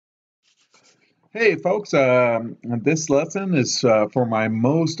Hey folks, this lesson is for my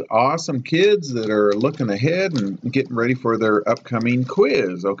most awesome kids that are looking ahead and getting ready for their upcoming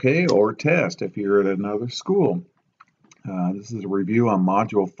quiz, okay, or test if you're at another school. This is a review on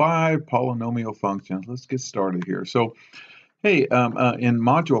Module 5, polynomial functions. Let's get started here. So, hey, in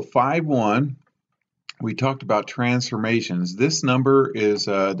Module 5.1, we talked about transformations. This number is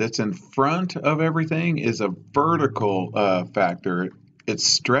that's in front of everything is a vertical factor. It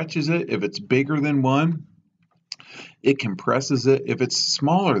stretches it if it's bigger than 1. It compresses it if it's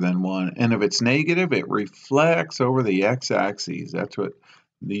smaller than 1. And if it's negative, it reflects over the x-axis. That's what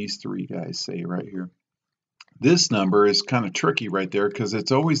these three guys say right here. This number is kind of tricky right there because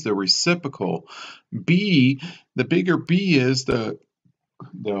it's always the reciprocal. B, the bigger B is the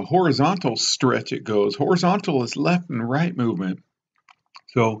horizontal stretch it goes. Horizontal is left and right movement.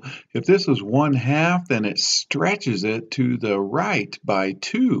 So if this is 1/2, then it stretches it to the right by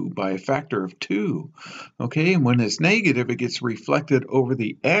 2, by a factor of 2. Okay, and when it's negative, it gets reflected over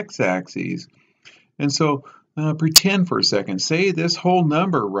the x-axis. And so pretend for a second, say this whole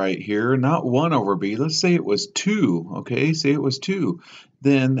number right here, not 1 over b, let's say it was 2, okay, say it was 2.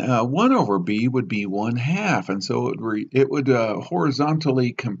 Then 1 over b would be 1/2, and so it would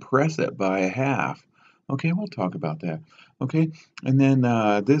horizontally compress it by 1/2. Okay, we'll talk about that. Okay, and then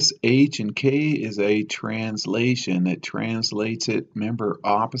this h and k is a translation. It translates it, remember,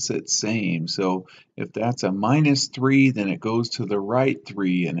 opposite, same. So if that's a -3, then it goes to the right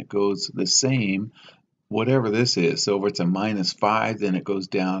 3, and it goes the same, whatever this is. So if it's a -5, then it goes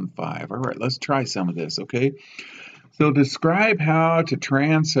down 5. All right, let's try some of this, okay? So describe how to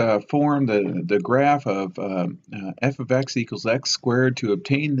transform the graph of f of x equals x squared to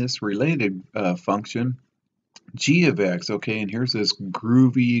obtain this related function g of x, okay, and here's this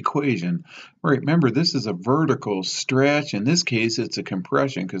groovy equation. All right, remember, this is a vertical stretch. In this case, it's a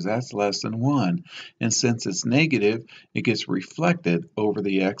compression because that's less than 1. And since it's negative, it gets reflected over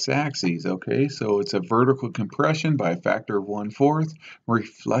the x-axis, okay? So it's a vertical compression by a factor of 1/4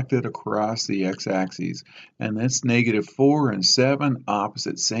 reflected across the x-axis. And that's -4 and 7,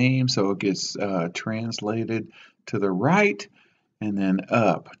 opposite, same, so it gets translated to the right and then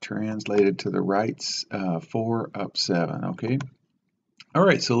up, translated to the right, 4 up 7, okay? All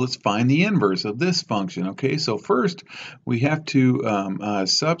right, so let's find the inverse of this function, okay? So first, we have to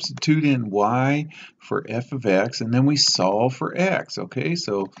substitute in y for f of x, and then we solve for x, okay?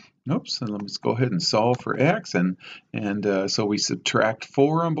 So, oops, and let's go ahead and solve for x, and so we subtract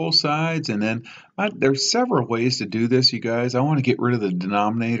 4 on both sides, and then there's several ways to do this, you guys. I want to get rid of the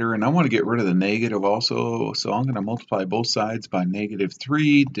denominator, and I want to get rid of the negative also, so I'm going to multiply both sides by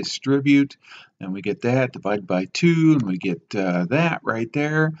 -3, distribute, and we get that, divide by 2, and we get that right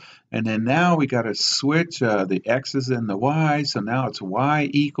there. And then now we got to switch the x's and the y's, so now it's y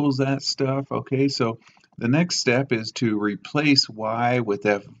equals that stuff, okay? So the next step is to replace y with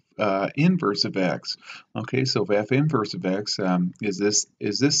f inverse of x. Okay, so if f inverse of x is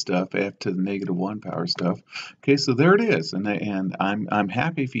this stuff, f to the -1 power stuff. Okay, so there it is, and I'm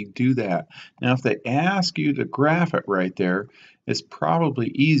happy if you do that. Now, if they ask you to graph it right there, it's probably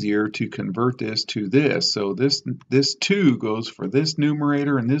easier to convert this to this. So this 2 goes for this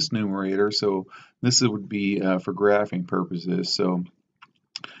numerator and this numerator. So this would be for graphing purposes. So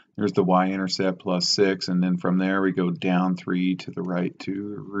there's the y-intercept plus 6, and then from there we go down 3 to the right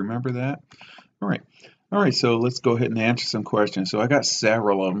 2. Remember that? All right. All right, so let's go ahead and answer some questions. So I got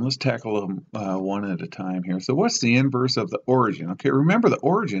several of them. Let's tackle them one at a time here. So what's the inverse of the origin? Okay, remember the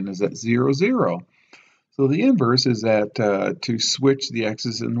origin is at 0, 0. So the inverse is at to switch the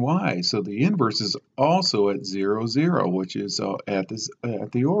x's and y's. So the inverse is also at 0, 0, which is at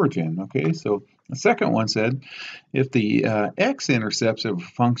the origin. Okay, so the second one said, if the x-intercepts of a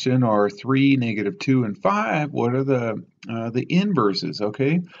function are 3, -2, and 5, what are the inverses?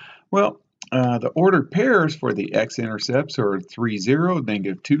 Okay, well, the ordered pairs for the x-intercepts are 3, 0,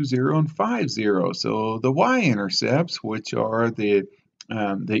 -2, 0, and 5, 0. So the y-intercepts, which are the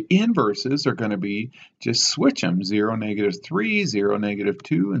inverses, are going to be, just switch them, 0, -3, 0,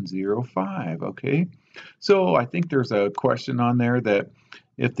 -2, and 0, 5, okay? So I think there's a question on there that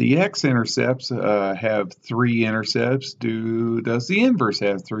if the x-intercepts have 3 intercepts, does the inverse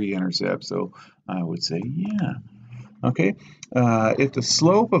have 3 intercepts? So I would say yeah. Okay, if the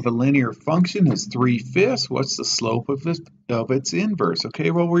slope of a linear function is 3/5, what's the slope of its inverse?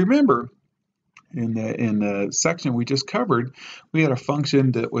 Okay, well, remember, in the section we just covered, we had a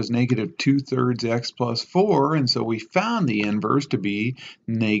function that was -2/3 x plus 4, and so we found the inverse to be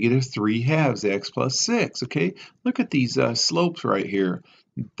 -3/2 x plus 6. Okay, look at these slopes right here.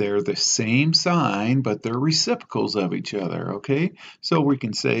 they're the same sign, but they're reciprocals of each other, okay? So we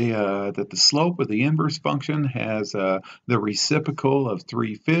can say that the slope of the inverse function has the reciprocal of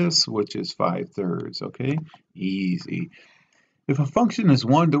 3/5, which is 5/3, okay? Easy. If a function is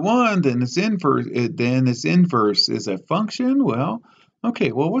 1-to-1, then its inverse is a function. Well,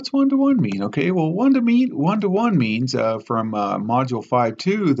 okay, well, what's 1-to-1 mean? Okay, well, 1-to-1 means from module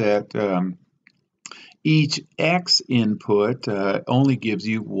 5.2 that each X input only gives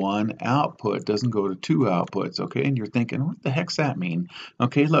you one output, doesn't go to two outputs, okay? And you're thinking, what the heck's that mean?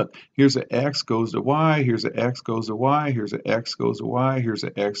 Okay, look, here's an X goes to Y, here's an X goes to Y, here's an X goes to Y, here's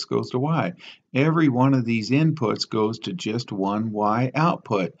an X goes to Y. Every one of these inputs goes to just one Y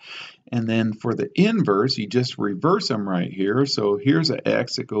output. And then for the inverse, you just reverse them right here. So here's an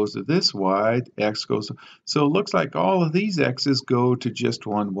X that goes to this Y, X goes to, so it looks like all of these X's go to just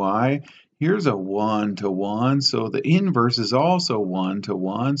one Y. Here's a 1-to-1, so the inverse is also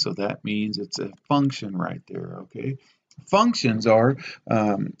 1-to-1, so that means it's a function right there, okay? Functions are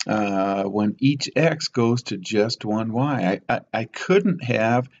when each X goes to just one Y. I couldn't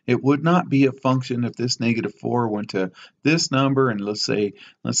have, it would not be a function if this -4 went to this number and let's say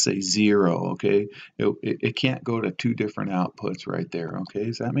 0, okay? It can't go to two different outputs right there, okay?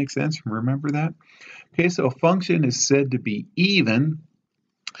 Does that make sense? Remember that? Okay, so a function is said to be even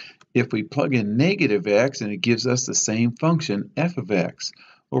if we plug in -x and it gives us the same function, f of x.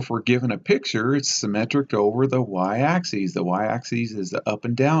 Or if we're given a picture, it's symmetric over the y-axis. The y-axis is the up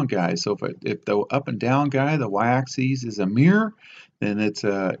and down guy. So if the up and down guy, the y-axis is a mirror, then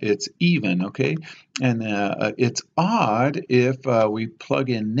it's even, okay? And it's odd if we plug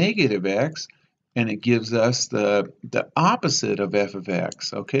in -x and it gives us the opposite of f of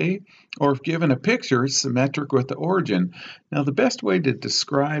x, okay? Or if given a picture, it's symmetric with the origin. Now, the best way to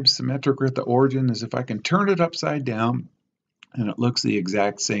describe symmetric with the origin is if I can turn it upside down and it looks the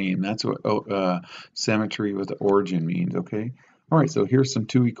exact same. That's what symmetry with the origin means, okay? All right, so here's some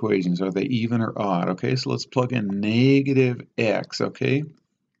two equations. Are they even or odd? Okay, so let's plug in -x, okay?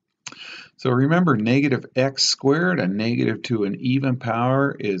 So remember, -x squared, a negative to an even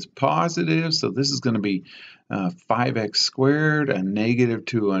power is positive. So this is going to be 5x squared. A negative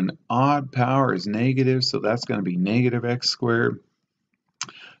to an odd power is negative. So that's going to be -x squared.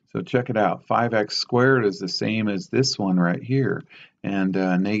 So check it out. 5x squared is the same as this one right here. And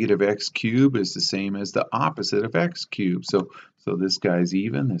 -x cubed is the same as the opposite of x cubed. So this guy's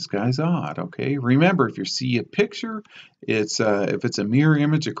even, this guy's odd, okay? Remember, if you see a picture, it's if it's a mirror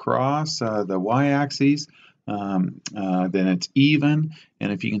image across the y-axis, then it's even.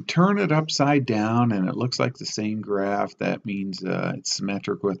 And if you can turn it upside down and it looks like the same graph, that means it's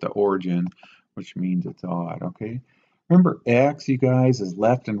symmetric with the origin, which means it's odd, okay? Remember, x, you guys, is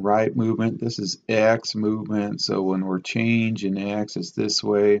left and right movement. This is x movement, so when we're changing x, it's this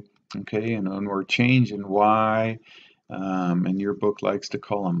way, okay? And when we're changing y, and your book likes to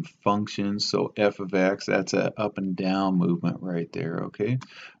call them functions, so f of x, that's an up and down movement right there, okay?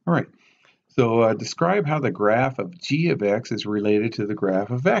 All right, so describe how the graph of g of x is related to the graph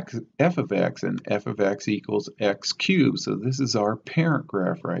of x, f of x, and f of x equals x cubed. So this is our parent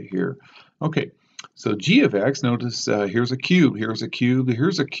graph right here. Okay, so g of x, notice here's a cube, here's a cube,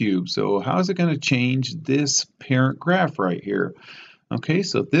 here's a cube. So how is it going to change this parent graph right here? Okay,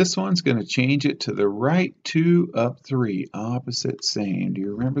 so this one's going to change it to the right 2 up 3, opposite same. Do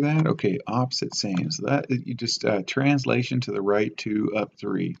you remember that? Okay, opposite same. So that you just translation to the right 2 up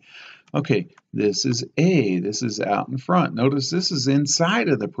 3. Okay, this is A. This is out in front. Notice this is inside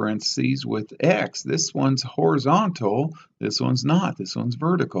of the parentheses with X. This one's horizontal. This one's not. This one's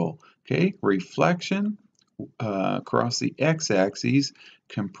vertical. Okay, reflection across the x-axis,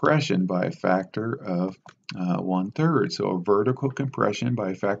 compression by a factor of 1/3. So a vertical compression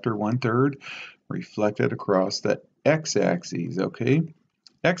by a factor of 1/3 reflected across the x-axis, okay?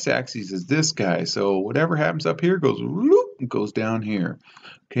 X-axis is this guy, so whatever happens up here goes whoop, goes down here,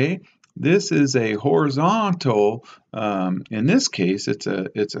 okay? This is a horizontal, in this case, it's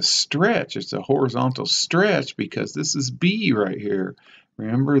a stretch. It's a horizontal stretch because this is B right here.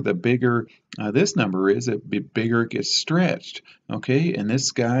 Remember, the bigger this number is, the bigger it gets stretched, okay? And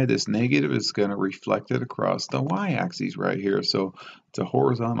this guy, this negative, is going to reflect it across the y-axis right here. So it's a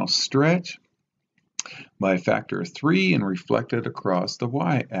horizontal stretch by a factor of 3 and reflect it across the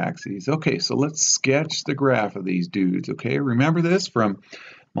y-axis. Okay, so let's sketch the graph of these dudes, okay? Remember this from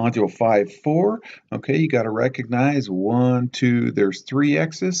Module 5.4, okay, you got to recognize 1, 2, there's 3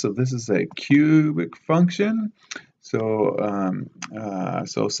 x's, so this is a cubic function. So,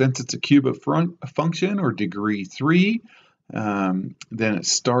 so since it's a cubic function, or degree 3, then it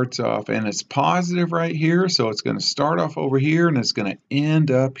starts off, and it's positive right here, so it's going to start off over here and it's going to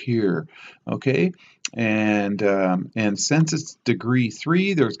end up here, okay? And since it's degree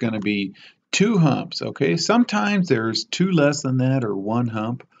 3, there's going to be 2 humps, okay? Sometimes there's 2 less than that, or 1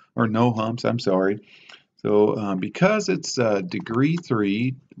 hump, or no humps, I'm sorry. So because it's degree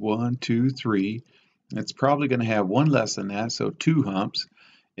 3, 1, 2, 3, it's probably going to have 1 less than that, so 2 humps.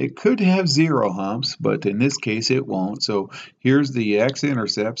 It could have 0 humps, but in this case it won't. So here's the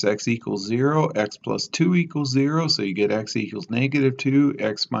x-intercepts. X equals 0, x plus 2 equals 0, so you get x equals -2,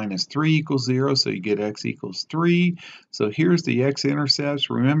 x minus 3 equals 0, so you get x equals 3. So here's the x-intercepts.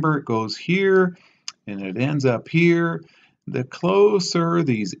 Remember, it goes here and it ends up here. The closer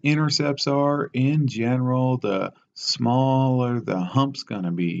these intercepts are, in general, the smaller the hump's going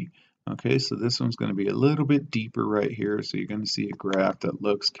to be. Okay, so this one's going to be a little bit deeper right here, so you're going to see a graph that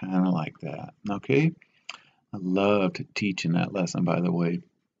looks kind of like that. Okay, I loved teaching that lesson, by the way.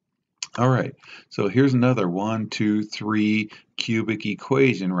 All right, so here's another 1, 2, 3 cubic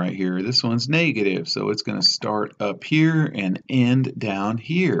equation right here. This one's negative, so it's going to start up here and end down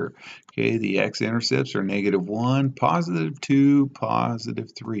here. Okay, the x-intercepts are -1, +2,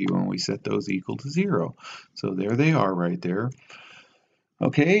 +3 when we set those equal to 0. So there they are right there.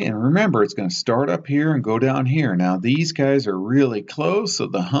 Okay, and remember, it's going to start up here and go down here. Now, these guys are really close, so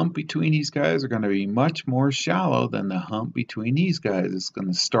the hump between these guys are going to be much more shallow than the hump between these guys. It's going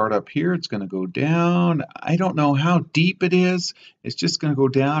to start up here. It's going to go down. I don't know how deep it is. It's just going to go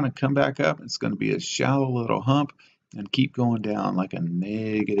down and come back up. It's going to be a shallow little hump and keep going down like a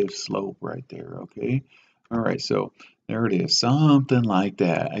negative slope right there, okay? All right, so there it is, something like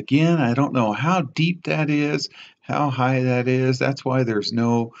that. Again, I don't know how deep that is, how high that is. That's why there's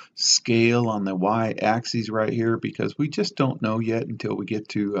no scale on the y-axis right here, because we just don't know yet until we get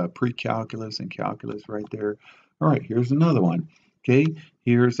to pre-calculus and calculus right there. All right, here's another one. Okay,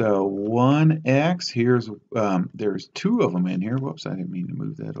 here's a 1x. Here's there's 2 of them in here. Whoops, I didn't mean to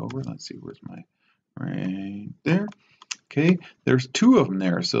move that over. Let's see, where's my right there. Okay, there's 2 of them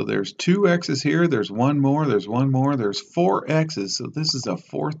there. So there's 2 x's here, there's 1 more, there's 1 more, there's 4 x's. So this is a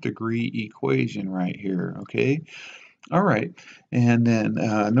 4th degree equation right here, okay? All right, and then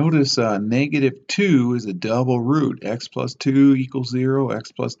notice -2 is a double root. X plus 2 equals 0,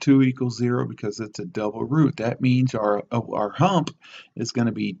 x plus 2 equals 0 because it's a double root. That means our hump is going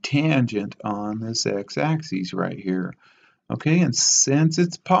to be tangent on this x-axis right here. Okay, and since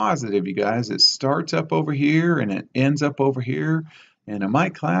it's positive, you guys, it starts up over here and it ends up over here. And in my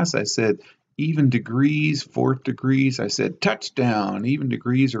class, I said even degrees, 4th degrees. I said touchdown. Even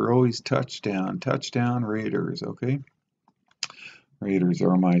degrees are always touchdown. Touchdown Raiders, okay? Raiders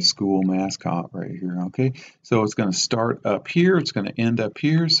are my school mascot right here, okay? So it's going to start up here. It's going to end up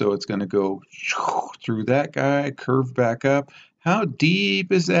here. So it's going to go through that guy, curve back up. How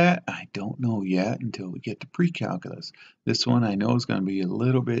deep is that? I don't know yet until we get to pre-calculus. This one I know is going to be a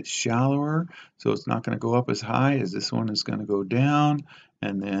little bit shallower, so it's not going to go up as high as this one is going to go down,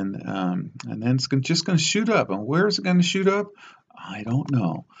 and then it's just going to shoot up. And where is it going to shoot up? I don't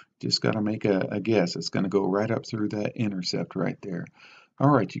know. Just got to make a guess. It's going to go right up through that intercept right there. All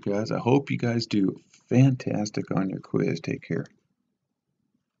right, you guys. I hope you guys do fantastic on your quiz. Take care.